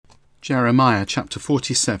Jeremiah chapter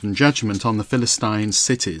 47, Judgment on the Philistine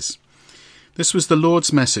cities. This was the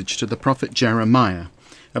Lord's message to the prophet Jeremiah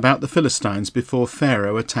about the Philistines before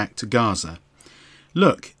Pharaoh attacked Gaza.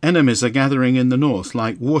 Look, enemies are gathering in the north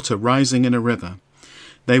like water rising in a river.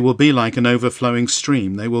 They will be like an overflowing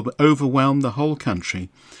stream. They will overwhelm the whole country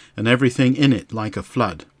and everything in it like a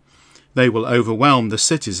flood. They will overwhelm the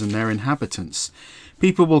cities and their inhabitants.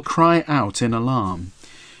 People will cry out in alarm.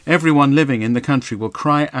 Everyone living in the country will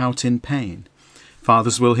cry out in pain.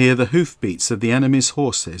 Fathers will hear the hoofbeats of the enemy's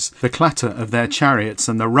horses, the clatter of their chariots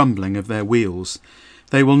and the rumbling of their wheels.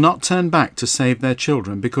 They will not turn back to save their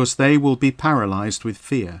children, because they will be paralyzed with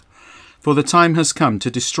fear. For the time has come to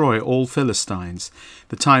destroy all Philistines.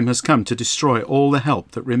 The time has come to destroy all the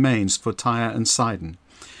help that remains for Tyre and Sidon.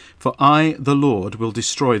 For I, the Lord, will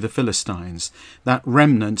destroy the Philistines, that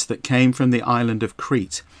remnant that came from the island of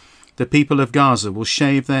Crete. The people of Gaza will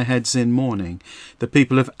shave their heads in mourning. The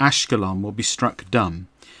people of Ashkelon will be struck dumb.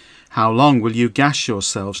 How long will you gash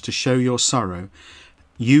yourselves to show your sorrow,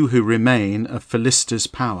 you who remain of Philistia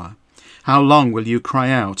power? How long will you cry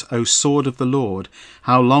out, O sword of the Lord?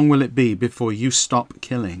 How long will it be before you stop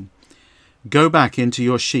killing? Go back into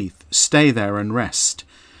your sheath, stay there and rest.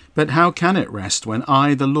 But how can it rest when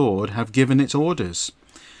I, the Lord, have given it orders?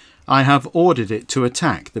 I have ordered it to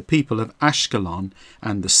attack the people of Ashkelon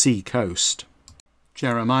and the sea coast.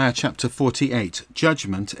 Jeremiah chapter 48,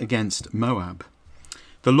 Judgment against Moab.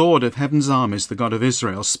 The Lord of heaven's armies, the God of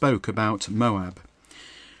Israel, spoke about Moab.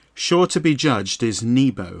 Sure to be judged is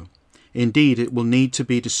Nebo. Indeed, it will need to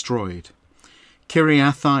be destroyed.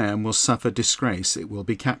 Kiriathaim will suffer disgrace, it will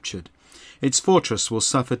be captured. Its fortress will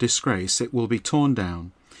suffer disgrace, it will be torn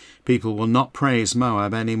down. People will not praise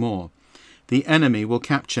Moab any more. The enemy will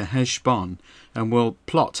capture Heshbon and will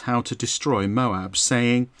plot how to destroy Moab,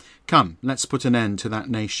 saying, Come, let's put an end to that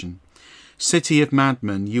nation. City of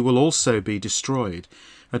madmen, you will also be destroyed.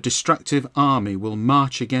 A destructive army will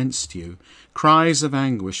march against you. Cries of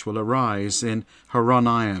anguish will arise in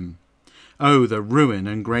Horonaim. Oh, the ruin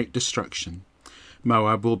and great destruction!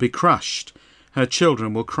 Moab will be crushed. Her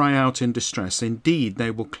children will cry out in distress. Indeed,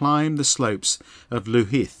 they will climb the slopes of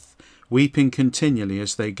Luhith, weeping continually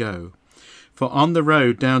as they go. For on the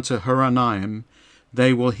road down to Horonaim,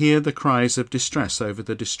 they will hear the cries of distress over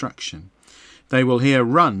the destruction. They will hear,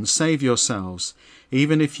 Run, save yourselves,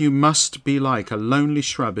 even if you must be like a lonely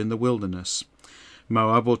shrub in the wilderness.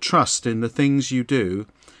 Moab will trust in the things you do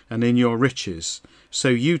and in your riches, so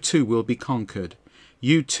you too will be conquered.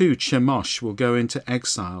 You too, Chemosh, will go into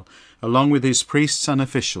exile, along with his priests and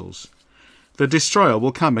officials. The destroyer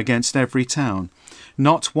will come against every town.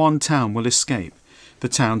 Not one town will escape. The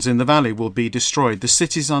towns in the valley will be destroyed. The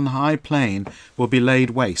cities on the high plain will be laid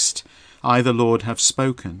waste. I, the Lord, have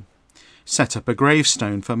spoken. Set up a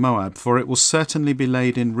gravestone for Moab, for it will certainly be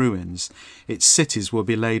laid in ruins. Its cities will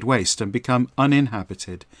be laid waste and become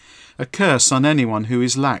uninhabited. A curse on anyone who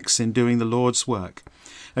is lax in doing the Lord's work.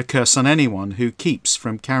 A curse on anyone who keeps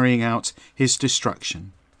from carrying out his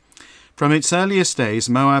destruction. From its earliest days,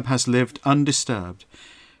 Moab has lived undisturbed.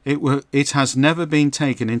 It has never been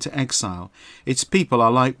taken into exile. Its people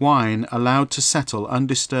are like wine allowed to settle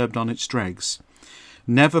undisturbed on its dregs,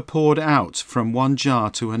 never poured out from one jar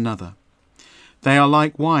to another. They are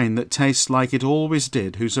like wine that tastes like it always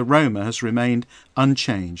did, whose aroma has remained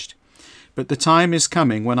unchanged. But the time is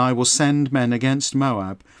coming when I will send men against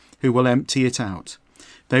Moab, who will empty it out.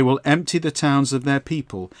 They will empty the towns of their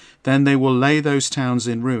people. Then they will lay those towns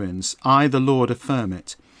in ruins. I, the Lord, affirm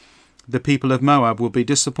it. The people of Moab will be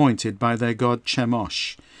disappointed by their god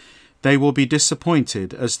Chemosh. They will be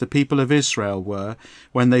disappointed as the people of Israel were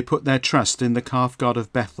when they put their trust in the calf god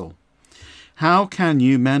of Bethel. How can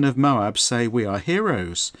you men of Moab say we are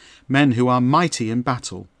heroes, men who are mighty in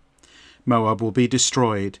battle? Moab will be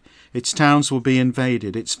destroyed. Its towns will be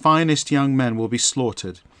invaded. Its finest young men will be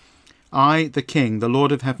slaughtered. I, the King, the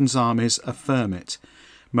Lord of heaven's armies, affirm it.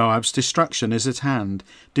 Moab's destruction is at hand.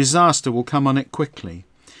 Disaster will come on it quickly.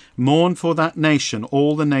 Mourn for that nation,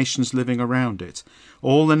 all the nations living around it,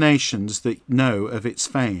 all the nations that know of its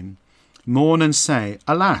fame. Mourn and say,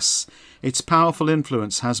 Alas, its powerful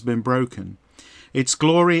influence has been broken. Its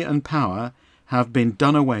glory and power have been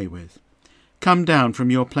done away with. Come down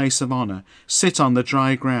from your place of honour. Sit on the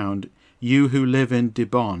dry ground, you who live in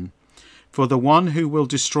Dibon. For the one who will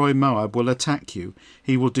destroy Moab will attack you.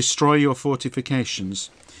 He will destroy your fortifications.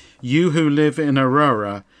 You who live in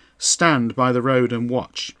Aurora, stand by the road and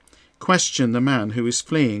watch. Question the man who is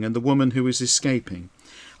fleeing and the woman who is escaping.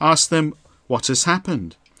 Ask them, What has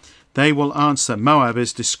happened? They will answer, Moab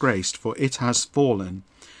is disgraced, for it has fallen.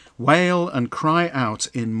 Wail and cry out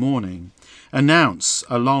in mourning. Announce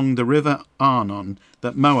along the river Arnon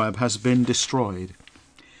that Moab has been destroyed.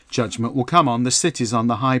 Judgment will come on the cities on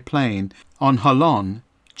the high plain, on Holon,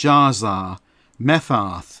 Jarzah,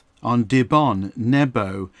 Mephath, on Dibon,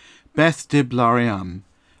 Nebo, Beth Diblarim,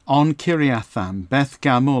 on Kiriatham, Beth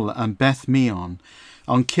Gamul and Beth Meon,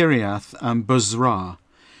 on Kiriath and Bozrah.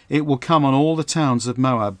 It will come on all the towns of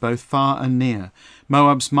Moab, both far and near.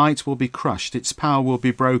 Moab's might will be crushed, its power will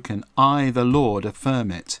be broken. I, the Lord,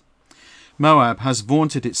 affirm it. Moab has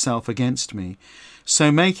vaunted itself against me.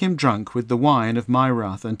 So make him drunk with the wine of my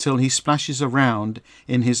wrath, until he splashes around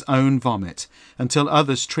in his own vomit, until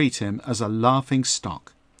others treat him as a laughing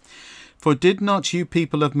stock. For did not you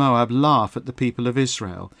people of Moab laugh at the people of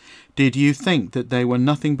Israel? Did you think that they were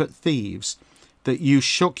nothing but thieves, that you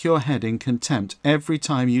shook your head in contempt every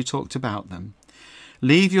time you talked about them?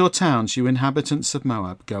 Leave your towns, you inhabitants of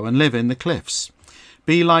Moab, go and live in the cliffs.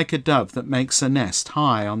 Be like a dove that makes a nest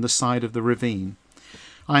high on the side of the ravine.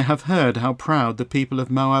 I have heard how proud the people of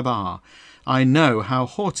Moab are. I know how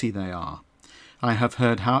haughty they are. I have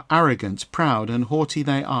heard how arrogant, proud, and haughty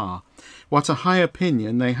they are. What a high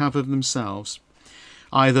opinion they have of themselves.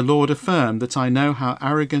 I, the Lord, affirm that I know how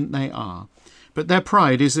arrogant they are. But their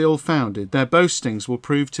pride is ill-founded. Their boastings will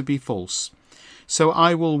prove to be false. So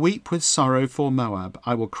I will weep with sorrow for Moab.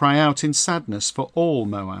 I will cry out in sadness for all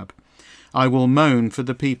Moab. I will moan for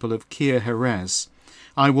the people of Kir-Herez.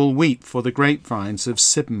 I will weep for the grapevines of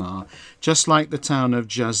Sibmar, just like the town of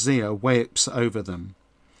Jaziah weeps over them.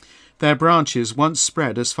 Their branches once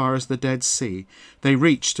spread as far as the Dead Sea. They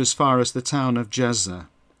reached as far as the town of Jazer.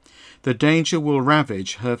 The danger will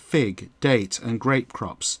ravage her fig, date, and grape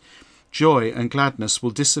crops. Joy and gladness will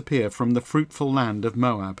disappear from the fruitful land of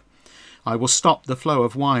Moab. I will stop the flow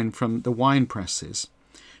of wine from the wine presses.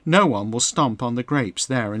 No one will stomp on the grapes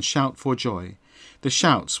there and shout for joy. The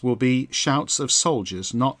shouts will be shouts of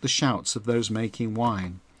soldiers, not the shouts of those making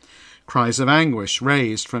wine. Cries of anguish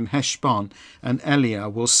raised from Heshbon and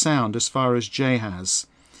Eliah will sound as far as Jahaz.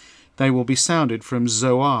 They will be sounded from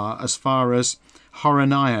Zoar as far as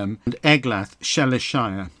Horonaim and Eglath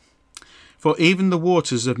Shelishiah. For even the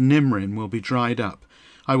waters of Nimrin will be dried up.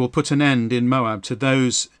 I will put an end in Moab to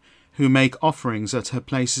those who make offerings at her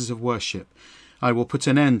places of worship. I will put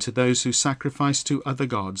an end to those who sacrifice to other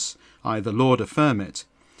gods. I, the Lord, affirm it.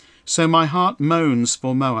 So my heart moans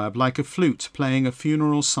for Moab like a flute playing a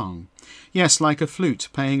funeral song. Yes, like a flute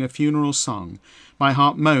playing a funeral song. My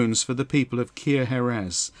heart moans for the people of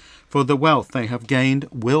Kir-Herez, for the wealth they have gained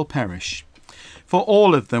will perish. For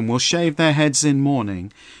all of them will shave their heads in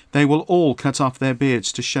mourning. They will all cut off their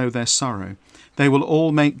beards to show their sorrow. They will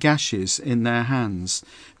all make gashes in their hands.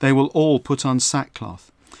 They will all put on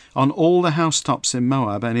sackcloth. On all the housetops in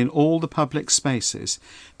Moab and in all the public spaces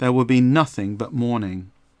there will be nothing but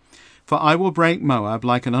mourning. For I will break Moab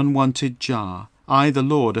like an unwanted jar. I, the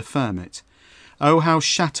Lord, affirm it. Oh, how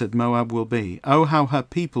shattered Moab will be. Oh, how her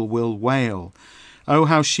people will wail. Oh,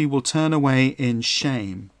 how she will turn away in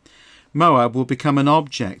shame. Moab will become an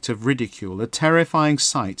object of ridicule, a terrifying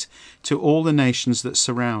sight to all the nations that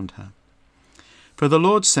surround her. For the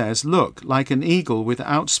Lord says, look, like an eagle with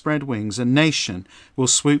outspread wings, a nation will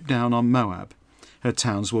swoop down on Moab. Her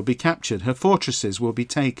towns will be captured, her fortresses will be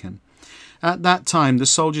taken. At that time the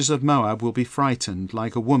soldiers of Moab will be frightened,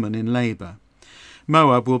 like a woman in labour.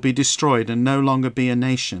 Moab will be destroyed and no longer be a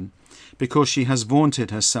nation, because she has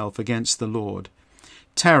vaunted herself against the Lord.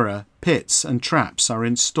 Terror, pits, and traps are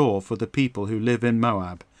in store for the people who live in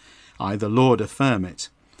Moab. I, the Lord, affirm it.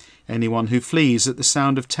 Anyone who flees at the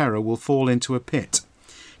sound of terror will fall into a pit.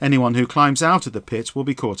 Anyone who climbs out of the pit will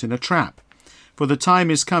be caught in a trap. For the time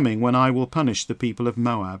is coming when I will punish the people of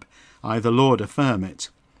Moab. I, the Lord, affirm it.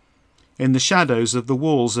 In the shadows of the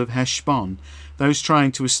walls of Heshbon, those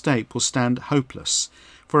trying to escape will stand hopeless.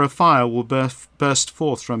 For a fire will burst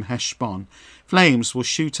forth from Heshbon. Flames will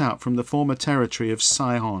shoot out from the former territory of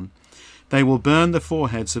Sihon. They will burn the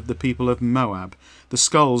foreheads of the people of Moab, the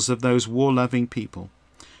skulls of those war-loving people.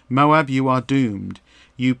 Moab, you are doomed.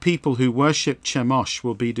 You people who worship Chemosh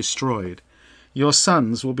will be destroyed. Your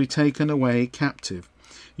sons will be taken away captive.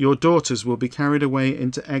 Your daughters will be carried away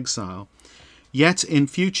into exile. Yet in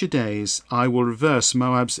future days I will reverse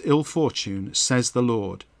Moab's ill fortune, says the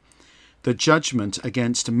Lord. The judgment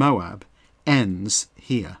against Moab ends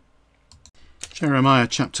here. Jeremiah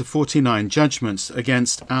chapter 49, Judgments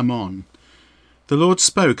against Ammon. The Lord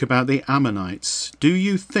spoke about the Ammonites. Do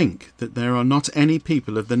you think that there are not any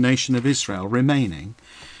people of the nation of Israel remaining?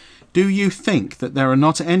 Do you think that there are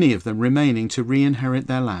not any of them remaining to re-inherit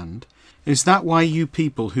their land? Is that why you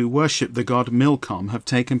people who worship the god Milcom have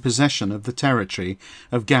taken possession of the territory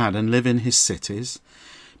of Gad and live in his cities?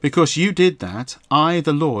 Because you did that, I,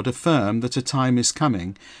 the Lord, affirm that a time is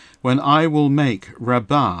coming when I will make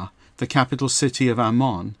Rabbah, the capital city of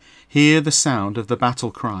Ammon, hear the sound of the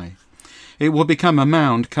battle cry. It will become a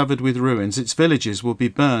mound covered with ruins. Its villages will be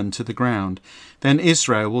burned to the ground. Then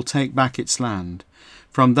Israel will take back its land.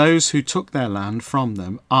 From those who took their land from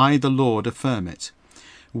them, I, the Lord, affirm it.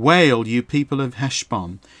 Wail, you people of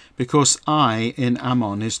Heshbon, because Ai in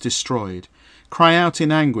Ammon is destroyed. Cry out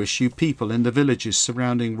in anguish, you people in the villages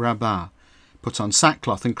surrounding Rabbah. Put on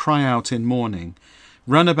sackcloth and cry out in mourning.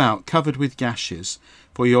 Run about covered with gashes,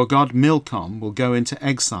 for your god Milcom will go into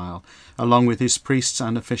exile along with his priests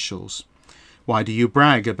and officials. Why do you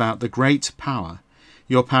brag about the great power?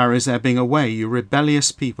 Your power is ebbing away, you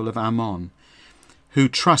rebellious people of Ammon, who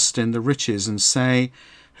trust in the riches and say,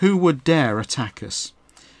 who would dare attack us?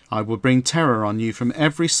 I will bring terror on you from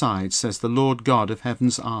every side, says the Lord God of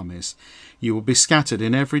heaven's armies. You will be scattered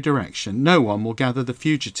in every direction. No one will gather the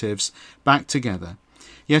fugitives back together.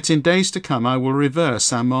 Yet in days to come I will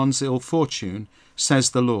reverse Ammon's ill fortune,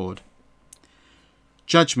 says the Lord.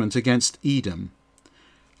 Judgment against Edom.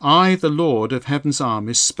 I, the Lord of heaven's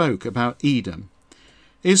armies, spoke about Edom.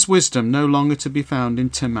 Is wisdom no longer to be found in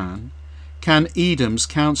Teman? Can Edom's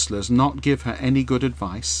counsellors not give her any good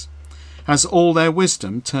advice? Has all their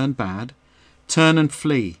wisdom turned bad? Turn and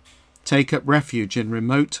flee. Take up refuge in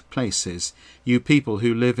remote places, you people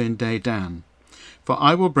who live in Dedan. For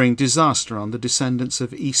I will bring disaster on the descendants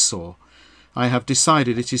of Esau. I have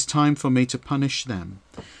decided it is time for me to punish them.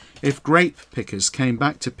 If grape pickers came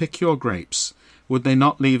back to pick your grapes, would they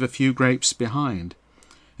not leave a few grapes behind?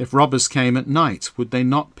 If robbers came at night, would they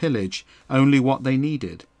not pillage only what they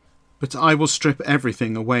needed? But I will strip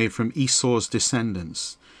everything away from Esau's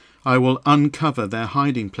descendants. I will uncover their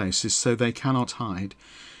hiding places so they cannot hide.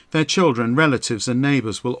 Their children, relatives, and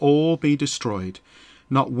neighbours will all be destroyed.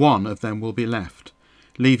 Not one of them will be left.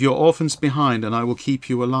 Leave your orphans behind, and I will keep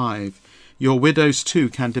you alive. Your widows too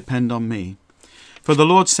can depend on me. For the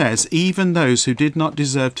Lord says, even those who did not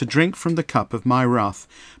deserve to drink from the cup of my wrath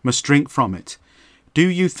must drink from it. Do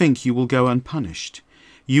you think you will go unpunished?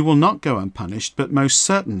 You will not go unpunished, but most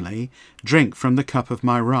certainly drink from the cup of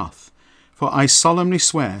my wrath. For I solemnly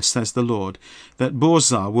swear, says the Lord, that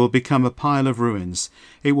Bozrah will become a pile of ruins.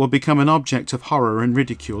 It will become an object of horror and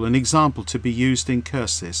ridicule, an example to be used in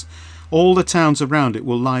curses. All the towns around it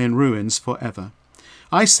will lie in ruins forever.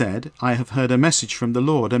 I said, I have heard a message from the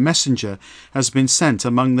Lord. A messenger has been sent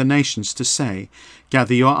among the nations to say,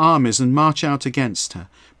 gather your armies and march out against her.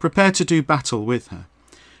 Prepare to do battle with her.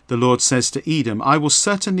 The Lord says to Edom, I will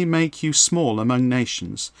certainly make you small among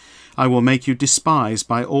nations. I will make you despised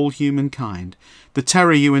by all humankind. The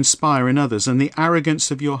terror you inspire in others and the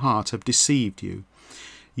arrogance of your heart have deceived you.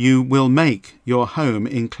 You will make your home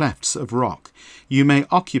in clefts of rock. You may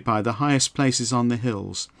occupy the highest places on the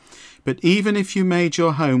hills. But even if you made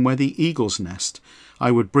your home where the eagles nest,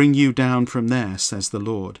 I would bring you down from there, says the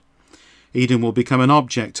Lord. Edom will become an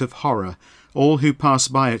object of horror. All who pass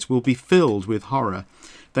by it will be filled with horror.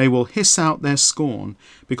 They will hiss out their scorn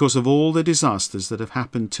because of all the disasters that have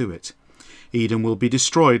happened to it. Edom will be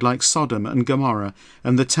destroyed like Sodom and Gomorrah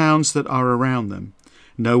and the towns that are around them.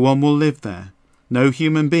 No one will live there. No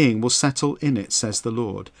human being will settle in it, says the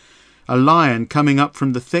Lord. A lion coming up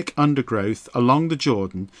from the thick undergrowth along the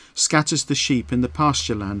Jordan scatters the sheep in the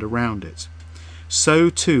pasture land around it. So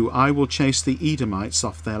too I will chase the Edomites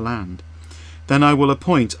off their land. Then I will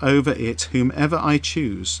appoint over it whomever I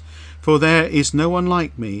choose, for there is no one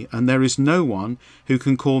like me, and there is no one who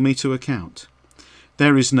can call me to account.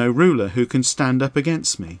 There is no ruler who can stand up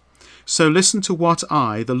against me. So listen to what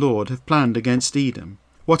I, the Lord, have planned against Edom,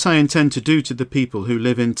 what I intend to do to the people who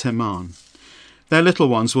live in Teman. Their little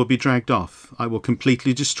ones will be dragged off. I will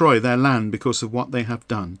completely destroy their land because of what they have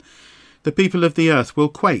done. The people of the earth will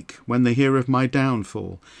quake when they hear of my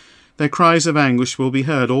downfall. Their cries of anguish will be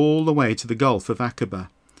heard all the way to the Gulf of Aqaba.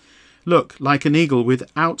 Look, like an eagle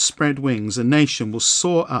with outspread wings, a nation will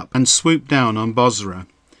soar up and swoop down on Bozrah.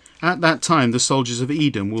 At that time the soldiers of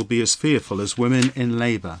Edom will be as fearful as women in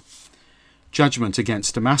labour. Judgment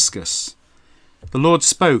against Damascus. The Lord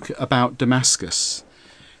spoke about Damascus.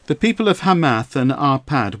 The people of Hamath and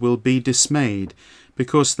Arpad will be dismayed,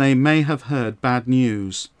 because they may have heard bad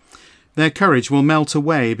news. Their courage will melt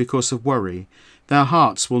away because of worry. Their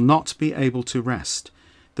hearts will not be able to rest.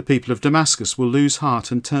 The people of Damascus will lose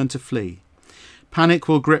heart and turn to flee. Panic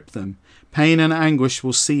will grip them. Pain and anguish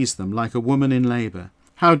will seize them like a woman in labour.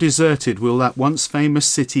 How deserted will that once famous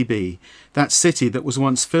city be, that city that was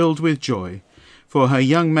once filled with joy. For her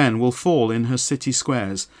young men will fall in her city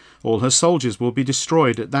squares. All her soldiers will be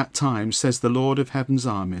destroyed at that time, says the Lord of heaven's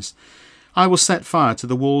armies. I will set fire to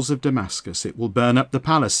the walls of Damascus. It will burn up the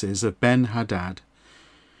palaces of Ben-Hadad.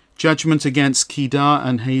 Judgment against Kedar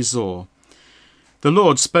and Hazor. The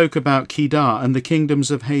Lord spoke about Kedar and the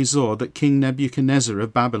kingdoms of Hazor that King Nebuchadnezzar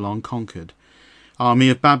of Babylon conquered. Army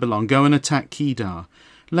of Babylon, go and attack Kedar.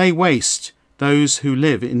 Lay waste those who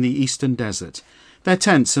live in the eastern desert. Their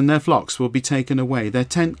tents and their flocks will be taken away. Their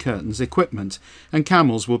tent curtains, equipment, and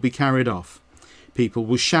camels will be carried off. People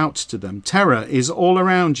will shout to them, terror is all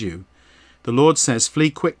around you. The Lord says,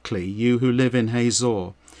 flee quickly, you who live in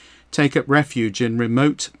Hazor. Take up refuge in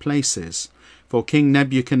remote places, for King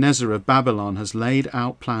Nebuchadnezzar of Babylon has laid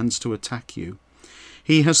out plans to attack you.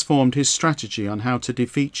 He has formed his strategy on how to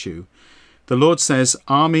defeat you. The Lord says,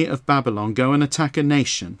 army of Babylon, go and attack a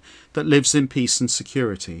nation that lives in peace and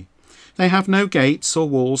security. They have no gates or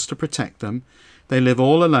walls to protect them. They live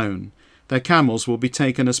all alone. Their camels will be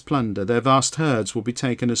taken as plunder. Their vast herds will be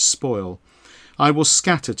taken as spoil. I will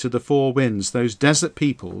scatter to the four winds those desert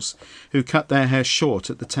peoples who cut their hair short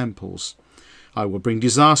at the temples. I will bring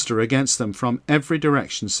disaster against them from every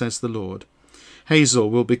direction, says the Lord. Hazor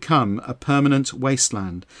will become a permanent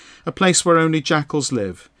wasteland, a place where only jackals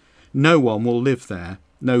live. No one will live there.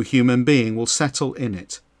 No human being will settle in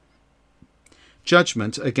it.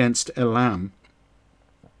 Judgment against Elam.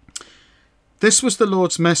 This was the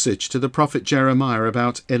Lord's message to the prophet Jeremiah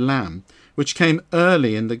about Elam, which came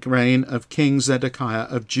early in the reign of King Zedekiah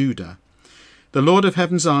of Judah. The Lord of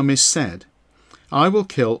heaven's armies said, I will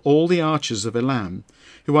kill all the archers of Elam,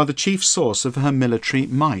 who are the chief source of her military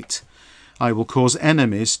might. I will cause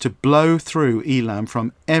enemies to blow through Elam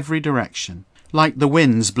from every direction, like the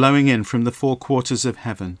winds blowing in from the four quarters of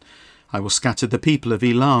heaven. I will scatter the people of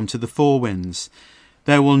Elam to the four winds.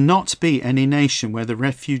 There will not be any nation where the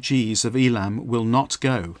refugees of Elam will not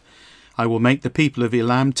go. I will make the people of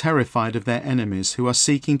Elam terrified of their enemies who are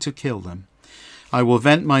seeking to kill them. I will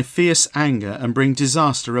vent my fierce anger and bring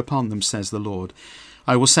disaster upon them, says the Lord.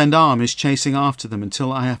 I will send armies chasing after them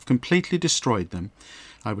until I have completely destroyed them.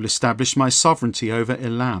 I will establish my sovereignty over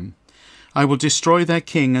Elam. I will destroy their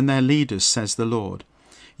king and their leaders, says the Lord.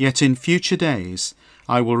 Yet in future days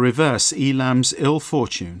I will reverse Elam's ill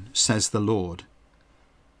fortune, says the Lord.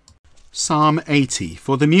 Psalm 80,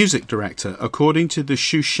 for the music director, according to the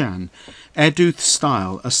Shushan, Eduth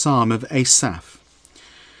style, a psalm of Asaph.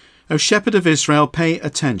 O shepherd of Israel, pay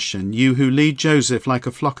attention, you who lead Joseph like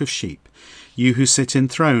a flock of sheep. You who sit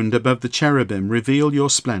enthroned above the cherubim, reveal your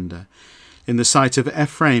splendour. In the sight of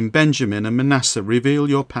Ephraim, Benjamin, and Manasseh, reveal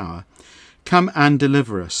your power. Come and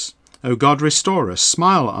deliver us. O God, restore us,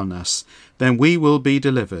 smile on us, then we will be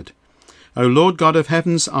delivered. O Lord God of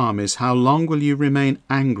heaven's armies, how long will you remain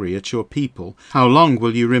angry at your people? How long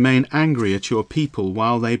will you remain angry at your people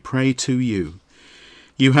while they pray to you?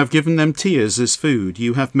 You have given them tears as food.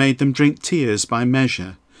 You have made them drink tears by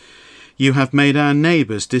measure. You have made our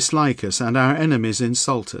neighbours dislike us and our enemies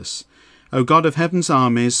insult us. O God of heaven's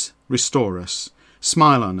armies, restore us.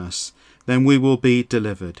 Smile on us, then we will be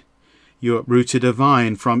delivered. You uprooted a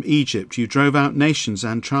vine from Egypt. You drove out nations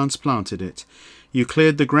and transplanted it. You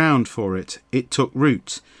cleared the ground for it. It took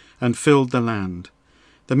root and filled the land.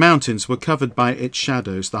 The mountains were covered by its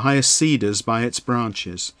shadows, the highest cedars by its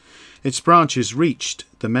branches. Its branches reached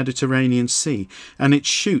the Mediterranean Sea, and its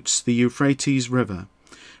shoots the Euphrates River.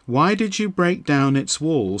 Why did you break down its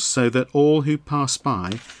walls so that all who pass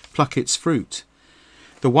by pluck its fruit?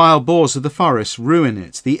 The wild boars of the forest ruin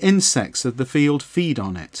it. The insects of the field feed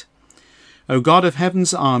on it. O God of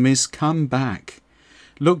heaven's armies, come back.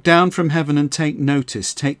 Look down from heaven and take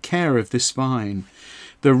notice. Take care of this vine.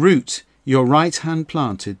 The root your right hand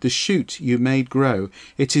planted, the shoot you made grow,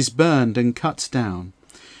 it is burned and cut down.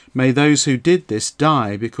 May those who did this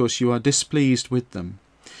die because you are displeased with them.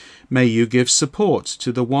 May you give support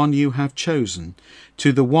to the one you have chosen,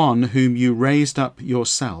 to the one whom you raised up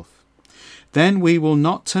yourself. Then we will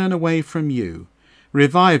not turn away from you.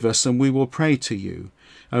 Revive us and we will pray to you.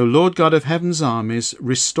 O Lord God of heaven's armies,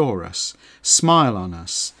 restore us. Smile on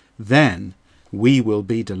us. Then we will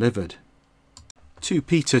be delivered. 2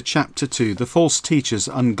 Peter chapter 2, the false teacher's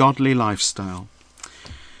ungodly lifestyle.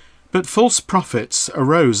 But false prophets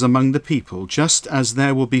arose among the people, just as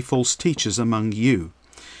there will be false teachers among you.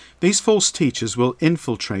 These false teachers will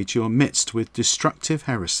infiltrate your midst with destructive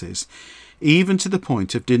heresies, even to the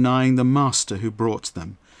point of denying the master who brought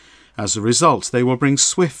them. As a result, they will bring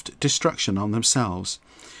swift destruction on themselves.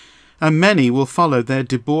 And many will follow their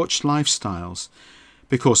debauched lifestyles.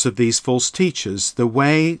 Because of these false teachers, the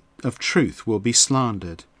way of truth will be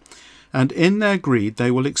slandered. And in their greed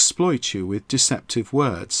they will exploit you with deceptive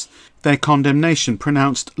words. Their condemnation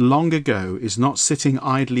pronounced long ago is not sitting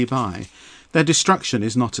idly by. Their destruction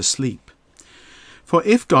is not asleep. For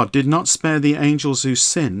if God did not spare the angels who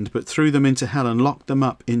sinned, but threw them into hell and locked them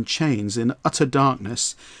up in chains in utter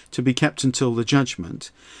darkness to be kept until the judgment,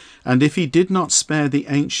 and if he did not spare the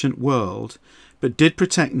ancient world, but did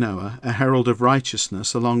protect Noah, a herald of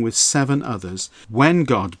righteousness, along with 7 others, when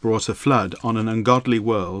God brought a flood on an ungodly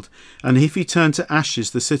world, and if he turned to ashes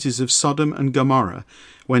the cities of Sodom and Gomorrah,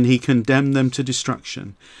 when he condemned them to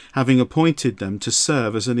destruction, having appointed them to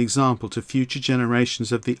serve as an example to future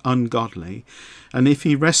generations of the ungodly, and if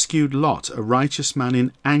he rescued Lot, a righteous man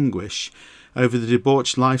in anguish over the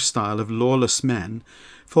debauched lifestyle of lawless men,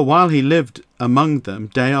 for while he lived among them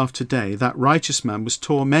day after day, that righteous man was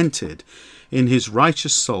tormented in his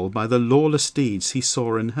righteous soul by the lawless deeds he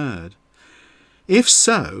saw and heard. If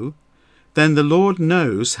so, then the Lord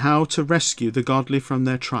knows how to rescue the godly from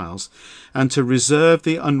their trials, and to reserve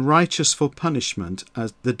the unrighteous for punishment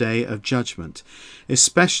at the day of judgment,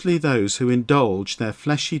 especially those who indulge their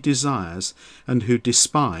fleshy desires and who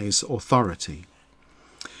despise authority.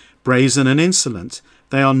 Brazen and insolent,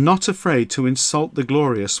 they are not afraid to insult the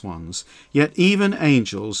glorious ones, yet even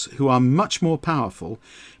angels, who are much more powerful,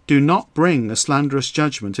 do not bring a slanderous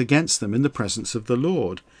judgment against them in the presence of the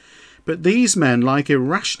Lord. But these men, like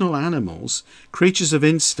irrational animals, creatures of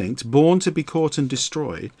instinct, born to be caught and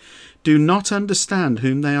destroyed, do not understand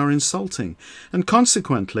whom they are insulting, and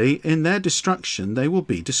consequently, in their destruction, they will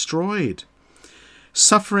be destroyed,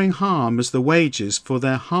 suffering harm as the wages for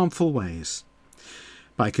their harmful ways.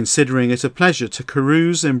 By considering it a pleasure to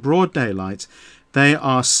carouse in broad daylight, they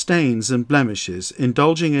are stains and blemishes,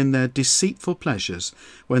 indulging in their deceitful pleasures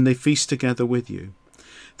when they feast together with you.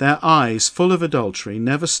 Their eyes, full of adultery,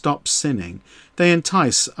 never stop sinning. They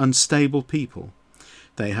entice unstable people.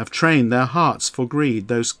 They have trained their hearts for greed,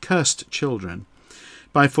 those cursed children.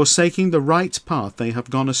 By forsaking the right path they have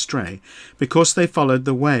gone astray, because they followed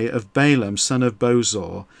the way of Balaam son of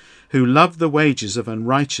Bosor, who loved the wages of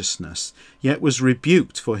unrighteousness, yet was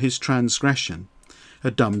rebuked for his transgression. A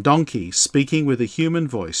dumb donkey, speaking with a human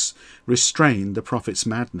voice, restrained the prophet's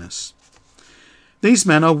madness. These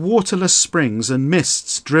men are waterless springs and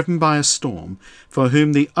mists driven by a storm, for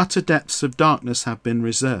whom the utter depths of darkness have been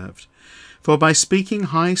reserved. For by speaking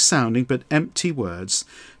high-sounding but empty words,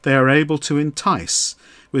 they are able to entice,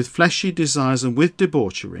 with fleshy desires and with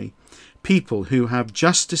debauchery, people who have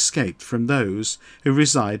just escaped from those who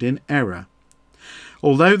reside in error.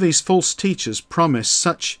 Although these false teachers promise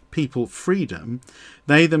such people freedom,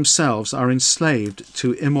 they themselves are enslaved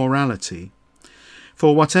to immorality.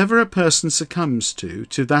 For whatever a person succumbs to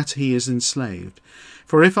that he is enslaved.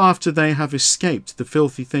 For if after they have escaped the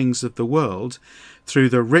filthy things of the world, through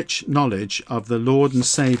the rich knowledge of the Lord and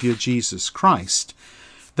Saviour Jesus Christ,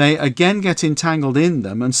 they again get entangled in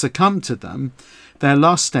them and succumb to them, their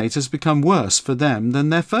last state has become worse for them than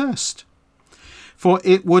their first. For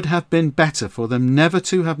it would have been better for them never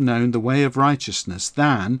to have known the way of righteousness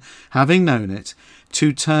than, having known it,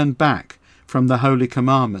 to turn back from the holy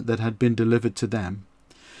commandment that had been delivered to them.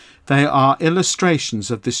 They are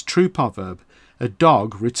illustrations of this true proverb: a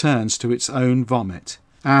dog returns to its own vomit,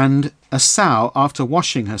 and a sow after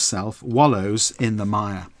washing herself wallows in the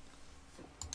mire.